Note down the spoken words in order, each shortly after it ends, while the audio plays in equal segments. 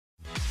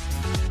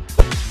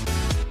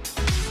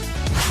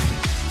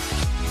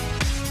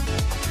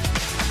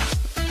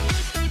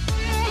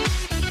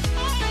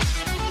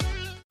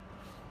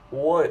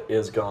What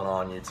is going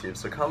on, YouTube?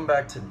 So coming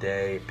back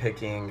today,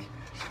 picking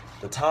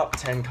the top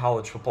 10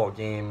 college football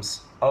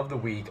games of the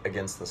week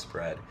against the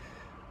spread.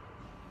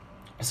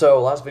 So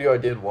last video I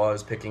did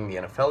was picking the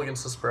NFL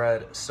against the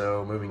spread.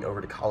 So moving over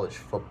to college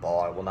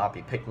football, I will not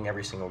be picking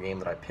every single game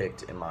that I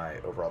picked in my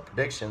overall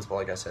predictions, but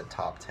like I said,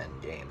 top 10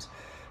 games.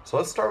 So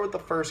let's start with the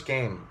first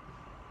game.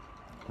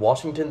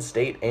 Washington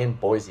State and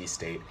Boise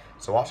State.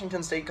 So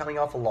Washington State coming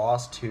off a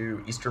loss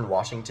to Eastern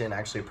Washington,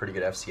 actually a pretty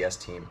good FCS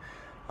team,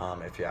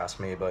 if you ask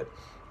me. But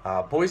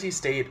Boise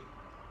State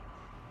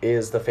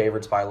is the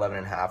favorites by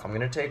 11.5. I'm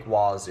going to take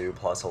Wazoo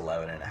plus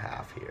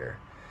 11.5 here.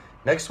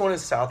 Next one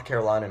is South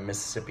Carolina and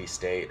Mississippi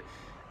State.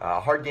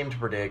 Hard game to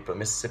predict, but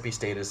Mississippi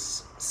State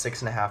is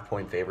 6.5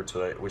 point favorites,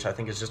 which I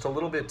think is just a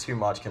little bit too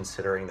much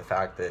considering the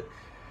fact that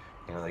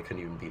they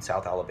couldn't even beat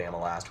South Alabama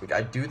last week.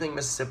 I do think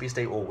Mississippi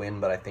State will win,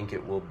 but I think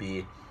it will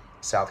be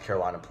South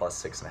Carolina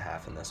plus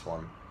 6.5 in this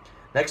one.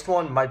 Next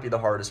one might be the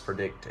hardest to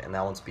predict, and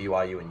that one's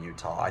BYU and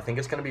Utah. I think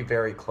it's going to be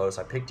very close.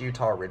 I picked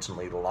Utah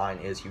originally. The line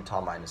is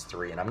Utah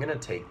 -3, and I'm going to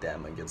take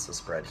them against the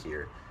spread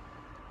here.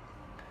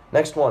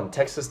 Next one,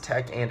 Texas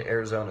Tech and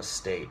Arizona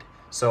State.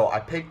 So I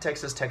picked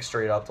Texas Tech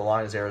straight up. The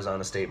line is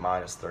Arizona State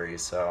 -3,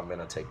 so I'm going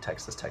to take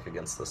Texas Tech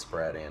against the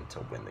spread and to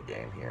win the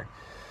game here.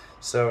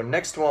 So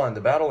next one,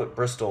 the battle at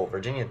Bristol,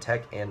 Virginia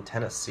Tech and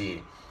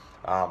Tennessee.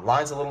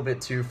 Line's a little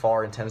bit too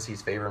far in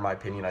Tennessee's favor, in my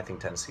opinion. I think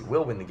Tennessee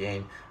will win the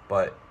game,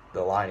 but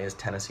the line is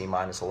Tennessee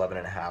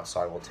 -11.5, so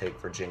I will take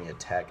Virginia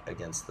Tech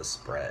against the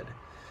spread.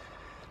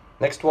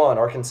 Next one,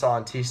 Arkansas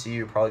and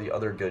TCU, probably the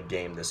other good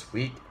game this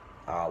week.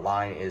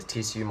 Line is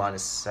TCU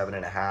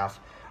 -7.5.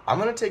 I'm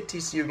going to take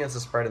TCU against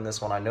the spread in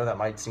this one. I know that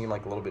might seem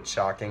like a little bit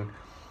shocking.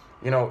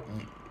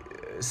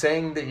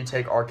 Saying that you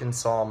take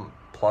Arkansas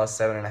plus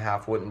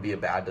 7.5 wouldn't be a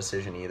bad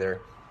decision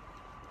either.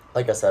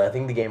 Like I said, I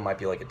think the game might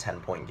be like a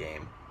 10-point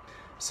game.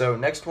 So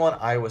next one,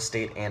 Iowa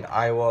State and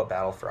Iowa,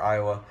 battle for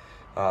Iowa.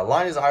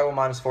 Line is Iowa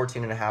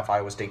 -14.5.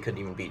 Iowa State couldn't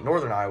even beat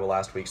Northern Iowa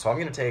last week, so I'm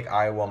going to take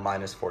Iowa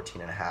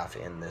 -14.5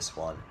 in this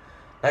one.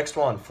 Next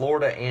one,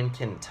 Florida and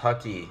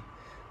Kentucky.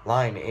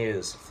 Line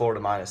is Florida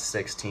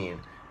 -16.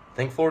 I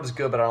think Florida's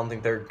good, but I don't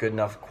think they're good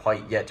enough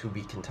quite yet to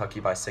beat Kentucky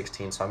by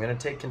 16, so I'm going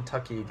to take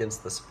Kentucky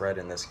against the spread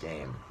in this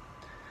game.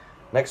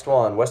 Next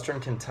one, Western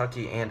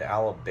Kentucky and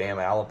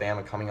Alabama.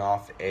 Alabama coming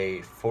off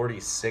a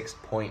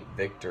 46-point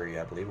victory,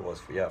 I believe it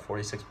was. Yeah,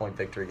 46-point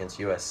victory against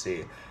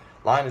USC.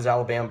 Line is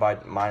Alabama by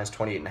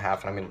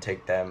 -28.5, and I'm going to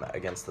take them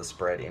against the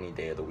spread any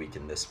day of the week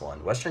in this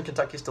one. Western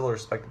Kentucky is still a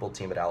respectable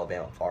team, but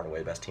Alabama far and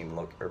away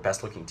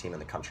best looking team in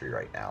the country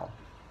right now.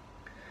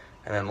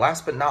 And then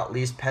last but not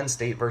least, Penn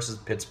State versus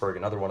Pittsburgh,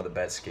 another one of the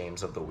best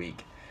games of the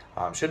week.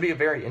 Should be a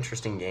very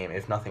interesting game,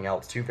 if nothing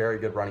else. Two very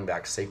good running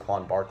backs,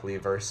 Saquon Barkley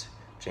versus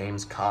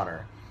James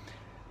Conner.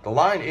 The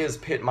line is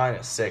Pitt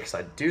 -6.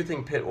 I do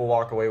think Pitt will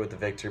walk away with the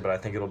victory, but I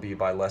think it'll be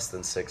by less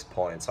than 6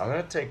 points. So I'm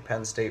going to take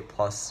Penn State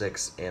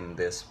 +6 in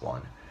this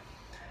one.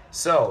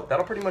 So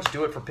that'll pretty much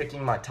do it for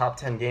picking my top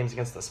 10 games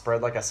against the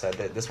spread. Like I said,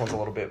 this one's a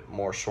little bit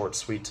more short,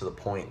 sweet, to the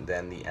point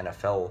than the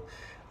NFL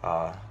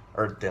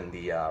or than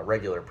the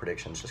regular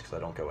predictions, just because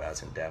I don't go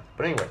as in depth.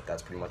 But anyway,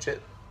 that's pretty much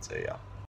it. So yeah.